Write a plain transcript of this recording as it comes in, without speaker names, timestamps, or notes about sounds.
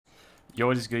Yo,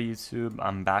 what is good, YouTube?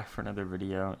 I'm back for another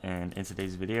video, and in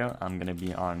today's video I'm gonna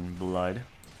be on Blood.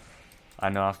 I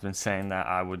know I've been saying that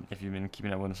I would, if you've been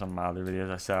keeping up with some of my other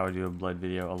videos, I said I would do a Blood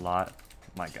video a lot.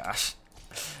 My gosh.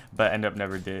 But I ended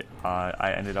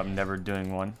up never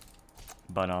doing one.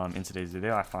 But in today's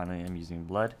video I finally am using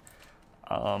Blood.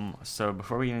 So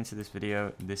before we get into this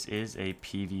video, this is a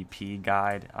PvP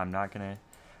guide. I'm not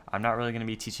really gonna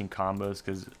be teaching combos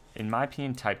because, in my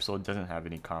opinion, Type Soul doesn't have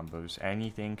any combos.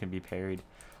 Anything can be parried,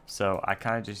 so I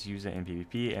kind of just use it in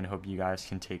PvP and hope you guys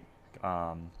can take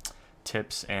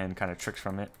tips and kind of tricks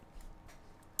from it.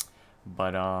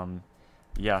 But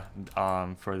yeah,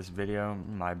 for this video,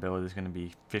 my build is gonna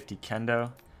be 50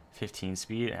 Kendo, 15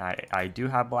 speed. I do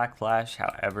have Black Flash,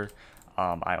 however,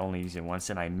 I only use it once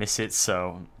and I miss it,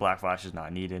 so Black Flash is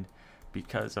not needed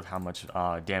because of how much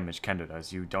damage Kendo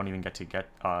does. You don't even get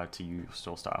to use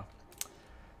Soul Style.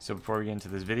 So before we get into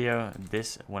this video,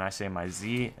 when I say my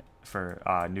Z for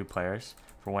new players,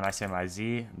 when I say my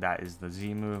Z, that is the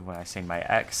Z move. When I say my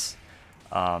X,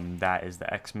 that is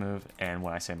the X move, and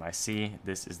when I say my C,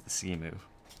 this is the C move.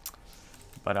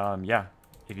 But yeah,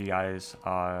 if you guys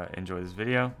enjoy this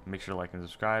video, make sure to like and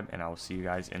subscribe, and I will see you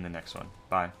guys in the next one.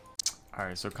 Bye.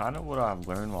 Alright, so kind of what I've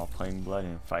learned while playing Blood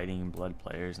and fighting Blood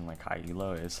players and like high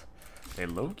elo is they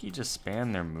low-key just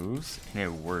spam their moves and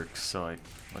it works. So like,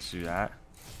 let's do that.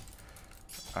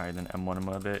 Alright, then M1 them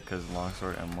a bit because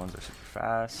longsword M1s are super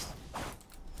fast.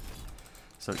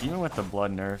 So even with the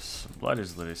Blood nerfs, Blood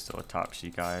is literally still a top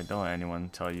sheet guy. Don't let anyone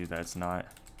tell you that it's not.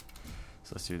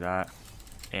 So let's do that.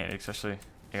 And especially,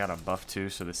 it got a buff too,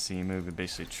 so the C move is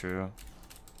basically true.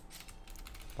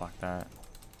 Block that.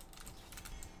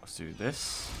 Let's do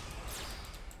this.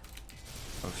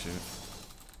 Oh shoot.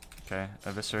 Okay,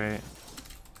 eviscerate.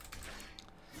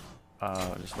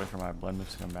 Just wait for my Blood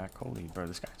moves to come back. Holy bro,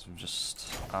 this guy's just,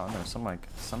 I don't know,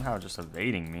 somehow just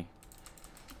evading me.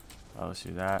 Let's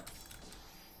do that.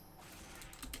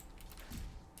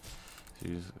 So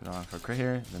use for crit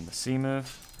here, then the C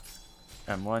move.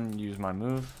 M1, use my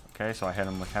move. Okay, so I hit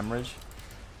him with hemorrhage.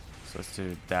 So let's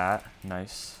do that.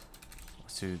 Nice.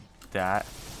 Let's do that.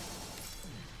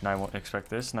 Now I won't expect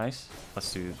this. Nice.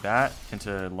 Let's do that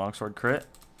into longsword crit.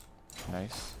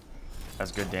 Nice.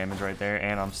 That's good damage right there,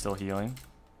 and I'm still healing.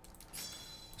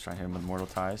 Let's try and hit him with Mortal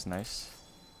Ties. Nice.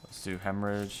 Let's do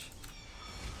hemorrhage.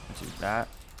 Let's do that.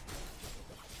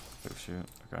 Oh shoot.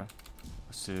 Okay.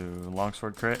 Let's do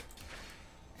longsword crit.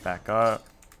 Back up.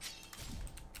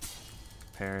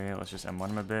 Parry. Let's just M1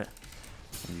 him a bit.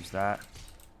 Use that.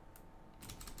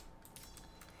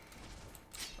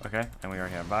 Okay, and we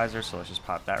already have visor, so let's just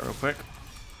pop that real quick.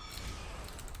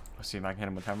 Let's see if I can hit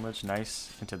him with hemorrhage.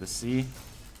 Nice. Into the C.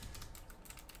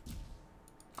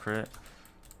 Crit.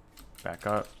 Back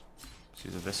up. Let's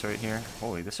use a eviscerate here.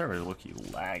 Holy, this server is looking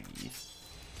laggy.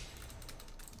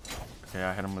 Okay,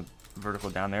 I hit him with vertical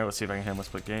down there. Let's see if I can hit him with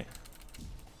split gate.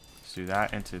 Let's do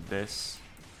that into this.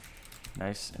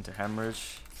 Nice. Into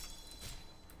hemorrhage.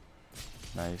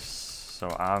 Nice.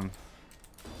 So I'm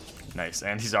nice,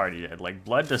 and he's already dead. Like,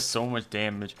 Blood does so much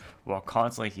damage while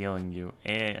constantly healing you,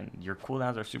 and your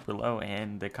cooldowns are super low,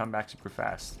 and they come back super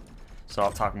fast. So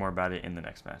I'll talk more about it in the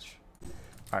next match.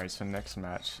 Alright, so next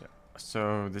match.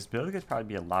 So this build could probably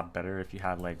be a lot better if you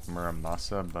had like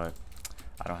Muramasa, but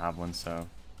I don't have one, so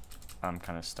I'm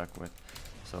kind of stuck with.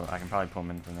 So I can probably pull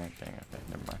him in for that thing. Okay,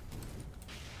 never mind.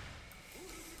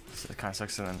 So it kind of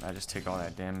sucks, and then I just take all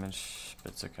that damage,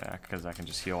 but it's okay because I can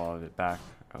just heal all of it back.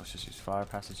 Oh, let's just use Flower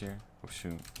Passage here. Oh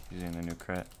shoot, using the new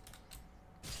crit.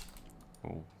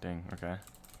 Oh dang, okay.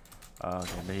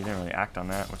 Okay, but he didn't really act on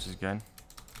that, which is good.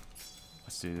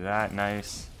 Let's do that,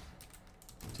 nice.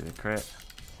 Do the crit,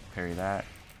 parry that.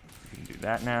 You can do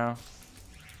that now.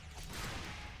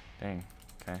 Dang,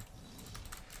 okay.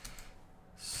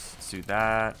 Let's do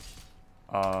that.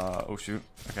 Oh shoot,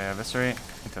 okay, eviscerate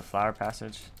into Flower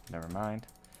Passage. Never mind.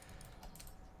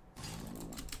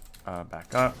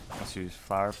 Back up. Let's use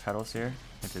Flower Petals here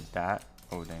into that.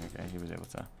 Oh dang, okay, he was able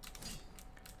to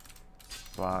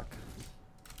block.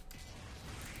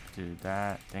 Do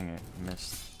that. Dang it,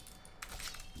 missed.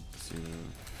 Let's do.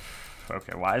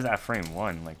 Okay, why is that frame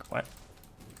 1? Like, what?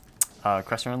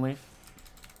 Crescent Relief.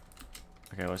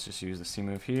 Okay, let's just use the C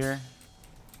move here.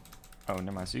 Oh,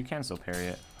 never mind. So you can still parry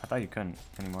it. I thought you couldn't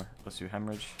anymore. Let's do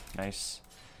hemorrhage. Nice.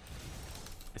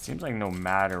 It seems like no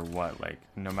matter what, like,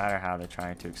 no matter how they're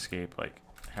trying to escape, like,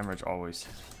 hemorrhage always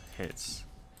hits,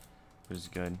 which is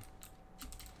good.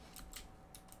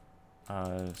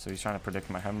 So he's trying to predict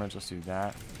my hemorrhage. Let's do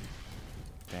that.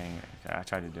 Dang it. Okay, I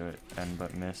tried to do it,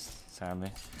 but missed,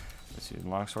 sadly. Let's do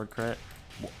longsword crit.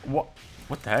 What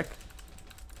the heck?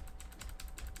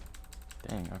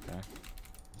 Dang, okay.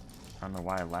 I don't know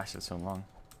why it lasted so long.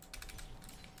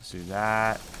 Let's do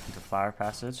that. Into Flower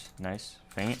Passage. Nice.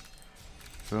 Faint.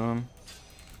 Boom.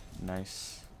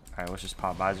 Nice. Alright, let's just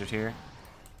pop visors here.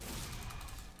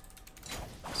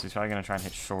 So he's probably going to try and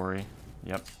hit Shory.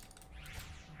 Yep.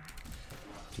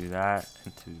 Do that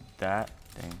into that.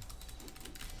 Dang.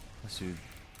 Let's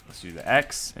do the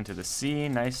X into the C.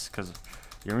 Nice, because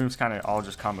your moves kind of all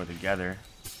just combo together.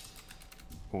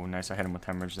 Oh, nice. I hit him with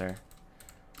Hemorrhage there.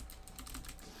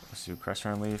 Let's do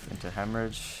Pressure Leaf into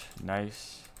Hemorrhage.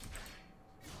 Nice.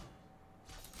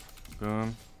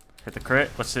 Boom. Hit the crit.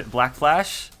 Let's hit Black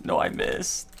Flash. No, I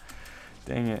missed.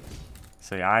 Dang it.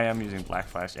 So yeah, I am using Black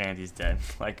Flash and he's dead.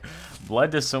 Like,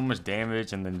 Blood does so much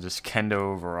damage and then just Kendo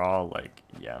overall, like,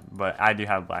 yeah. But I do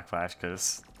have Black Flash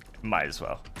because might as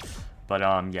well. But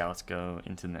yeah, let's go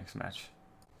into the next match.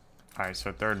 Alright,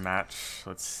 so third match.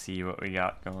 Let's see what we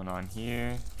got going on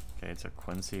here. Okay, it's a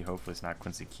Quincy. Hopefully it's not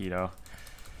Quincy Keto.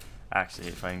 I actually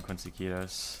hate fighting Quincy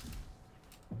Ketos.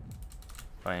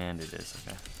 And it is,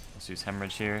 okay. Let's use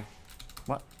Hemorrhage here.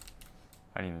 What?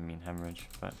 I didn't even mean Hemorrhage,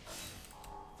 but...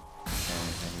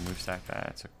 And move stack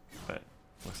that, but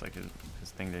looks like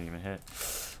his thing didn't even hit.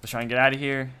 Let's try and get out of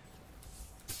here.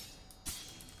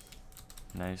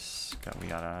 Nice. We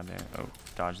got out of there. Oh,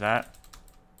 dodge that.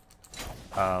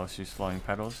 Let's use Flowing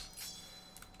Petals.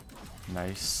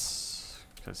 Nice.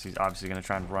 Because he's obviously going to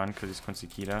try and run because he's Quincy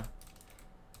Keto.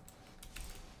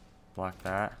 Block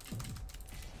that.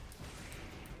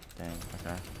 Dang,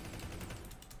 okay.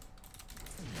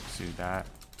 Let's do that.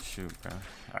 Shoot, bro.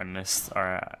 I missed.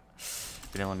 Alright.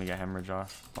 Didn't let me get Hemorrhage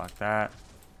off. Block that.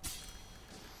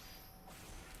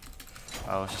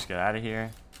 Let's just get out of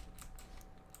here.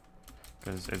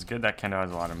 Because it's good that Kendo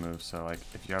has a lot of moves. So, like,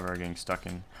 if you ever are getting stuck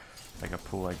in, like, a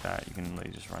pool like that, you can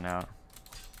literally just run out.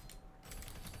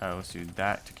 Let's do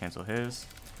that to cancel his.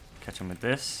 Catch him with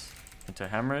this. Into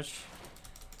Hemorrhage.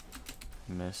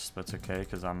 Missed, but it's okay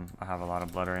because I have a lot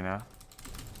of blood right now.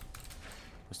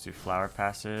 Let's do Flower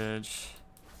Passage.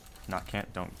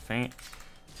 Don't faint.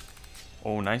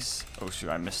 Oh, nice. Oh,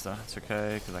 shoot, I missed that. It's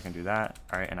okay, because I can do that.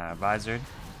 Alright, and I have Visored.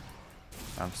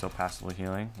 I'm still passively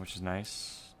healing, which is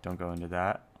nice. Don't go into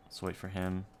that. Let's wait for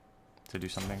him to do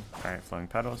something. Alright, Flowing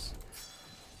Petals.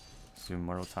 Let's do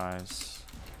Mortal Ties.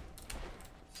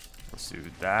 Let's do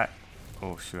that.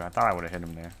 Oh, shoot, I thought I would have hit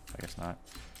him there. I guess not.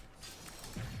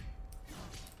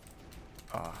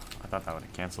 Oh, I thought that would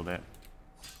have canceled it.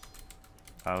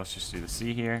 Let's just do the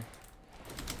C here.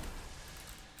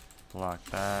 Block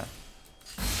that.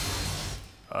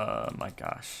 My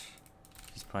gosh.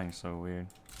 He's playing so weird.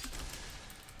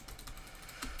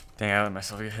 Dang, I let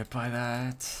myself get hit by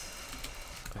that.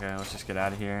 Okay, let's just get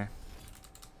out of here.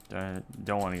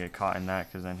 Don't want to get caught in that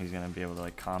because then he's going to be able to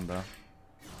like combo.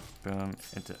 Boom.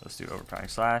 Let's do Overpowering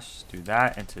Slash. Do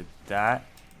that into that.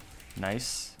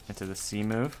 Nice. Into the C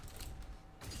move.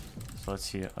 So let's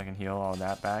heal. I can heal all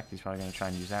that back. He's probably going to try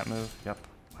and use that move. Yep.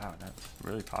 Wow, that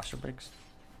really posture breaks.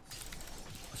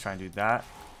 Let's try and do that.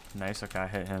 Nice. Okay, I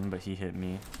hit him, but he hit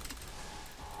me.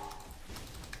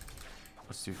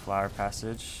 Let's do Flower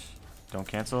Passage. Don't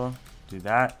cancel. Do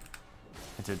that.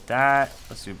 Into that.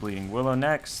 Let's do Bleeding Willow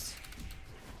next.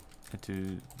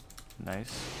 Into...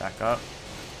 Nice. Back up.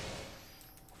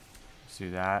 Let's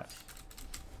do that.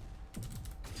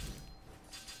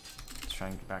 Let's try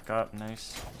and get back up.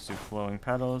 Nice. Let's do Flowing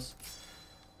Petals.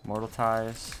 Mortal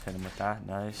Ties. Hit him with that.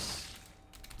 Nice.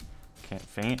 Can't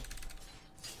faint.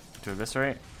 To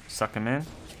Eviscerate. Suck him in.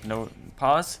 No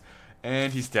pause.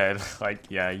 And he's dead. Like,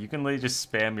 yeah, you can literally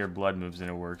just spam your blood moves and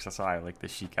it works. That's why I like the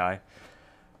Shikai.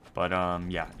 But,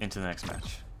 yeah, into the next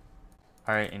match.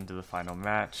 Alright, into the final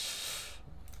match.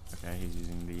 Okay, he's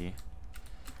using the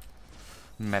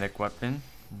medic weapon,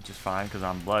 which is fine because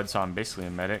I'm blood, so I'm basically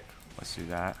a medic. Let's do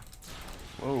that.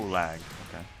 Whoa, lag.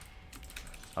 Okay.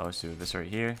 Let's do this right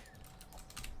here.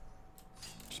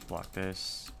 Just block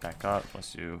this. Back up.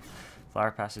 Let's do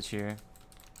Flower Passage here.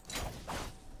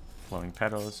 Flowing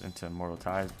Petals into Mortal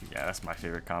Ties. Yeah, that's my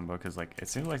favorite combo because like it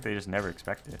seems like they just never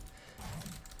expect it.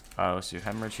 Let's do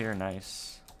Hemorrhage here.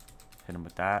 Nice. Hit him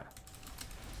with that.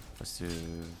 Let's do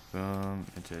boom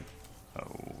into.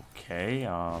 Okay.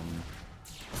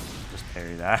 Just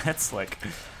parry that. It's like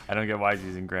I don't get why he's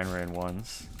using Grand Ray in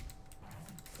ones.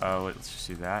 Let's just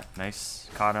do that. Nice.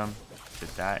 Caught him. Did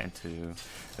that into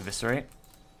Eviscerate.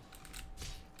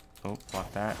 Oh,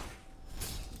 block that.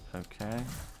 Okay.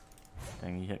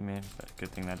 Dang, he hit me, but good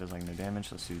thing that does like no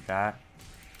damage. Let's do that.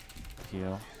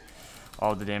 Heal.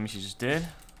 All the damage he just did.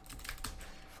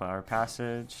 Flower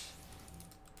Passage.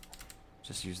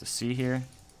 Just use the C here.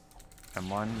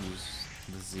 M1, use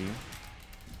the Z.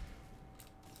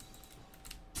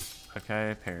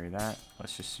 Okay, parry that.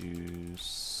 Let's just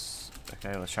use...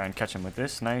 Okay, let's try and catch him with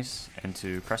this. Nice.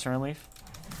 Into Crescent Relief.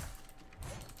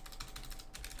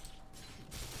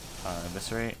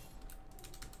 Eviscerate.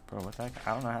 Bro, what the heck?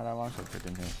 I don't know how that works if it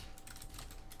didn't hit.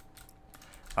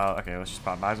 Oh, okay, let's just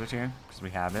pop Visor here, because we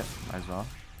have it. Might as well.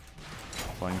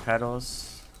 Flowing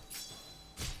Petals.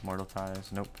 Mortal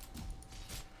Ties. Nope.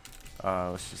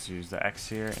 Let's just use the X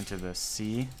here into the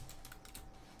C.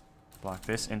 Block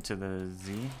this into the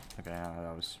Z. Okay,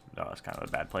 that was kind of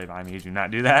a bad play by me. Do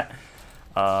not do that.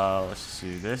 Let's just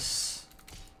do this.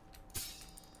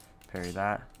 Parry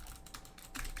that.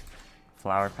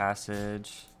 Flower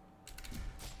Passage.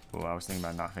 Oh, I was thinking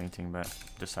about not fainting, but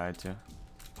decided to.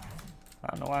 I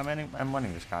don't know why I'm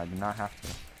running this guy. I do not have to.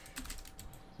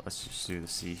 Let's just do the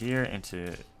C here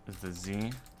into the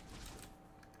Z.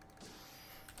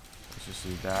 Let's just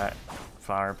do that.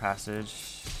 Flower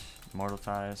Passage. Mortal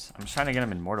Ties. I'm just trying to get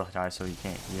him in Mortal Ties so he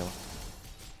can't heal.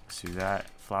 Let's do that.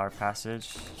 Flower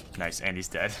Passage. Nice, and he's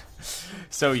dead.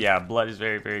 So yeah, Blood is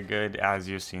very, very good, as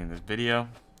you've seen in this video.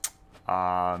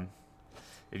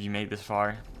 If you made this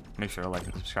far, make sure to like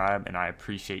and subscribe, and I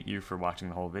appreciate you for watching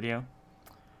the whole video.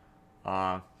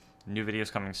 New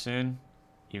videos coming soon,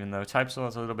 even though TypeSoul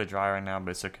is a little bit dry right now,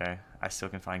 but it's okay. I still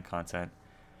can find content.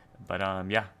 But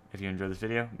yeah, if you enjoyed this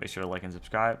video, make sure to like and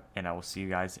subscribe, and I will see you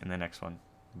guys in the next one.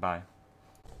 Bye.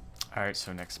 Alright,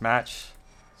 so next match.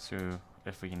 So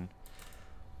if we can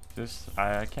just...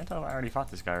 I can't tell if I already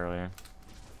fought this guy earlier.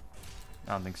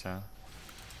 I don't think so.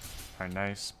 Alright,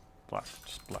 nice.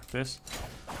 Just block this.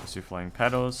 Let's do Flowing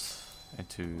Petals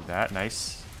into that.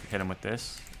 Nice. Hit him with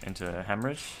this. Into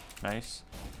Hemorrhage. Nice.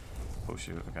 Oh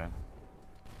shoot, okay.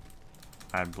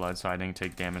 I had blood, so I didn't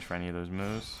take damage for any of those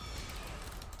moves.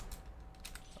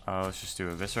 Let's just do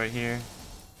Eviscerate here.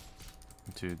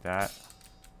 Into that.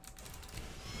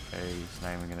 Okay, he's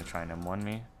not even gonna try and M1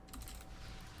 me.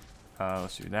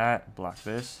 Let's do that. Block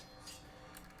this.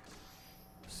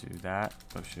 Let's do that.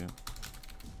 Oh shoot.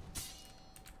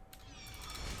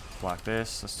 Block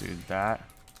this. Let's do that.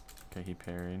 Okay, he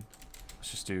parried.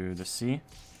 Let's just do the C.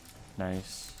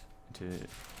 Nice. To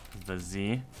the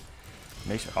Z.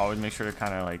 Always make sure to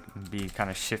kind of like be kind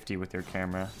of shifty with your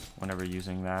camera whenever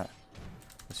using that.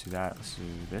 Let's do that. Let's do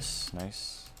this.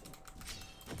 Nice.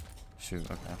 Shoot.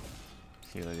 Okay.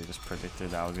 He literally just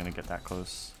predicted that I was gonna get that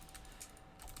close.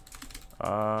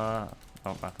 Oh,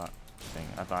 I thought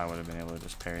I would have been able to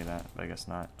just parry that, but I guess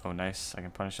not. Oh, nice. I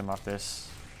can punish him off this.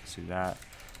 Let's do that.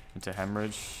 Into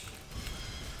Hemorrhage.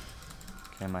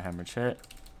 Okay, my Hemorrhage hit.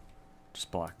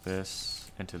 Just block this.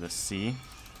 Into the C.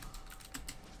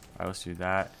 Alright, let's do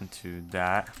that. Into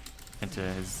that. Into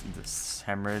this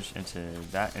Hemorrhage. Into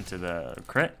that. Into the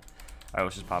crit. Alright,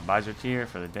 let's just pop Visor here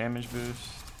for the damage boost.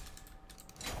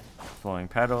 Flowing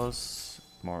Petals,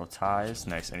 Mortal Ties,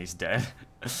 nice, and he's dead.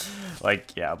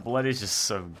 Like, yeah, Blood is just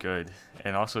so good.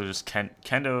 And also just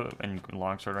Kendo and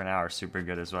Longsword right now are super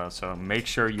good as well. So make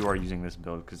sure you are using this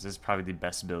build, because this is probably the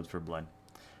best build for Blood.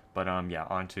 But yeah,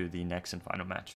 on to the next and final match.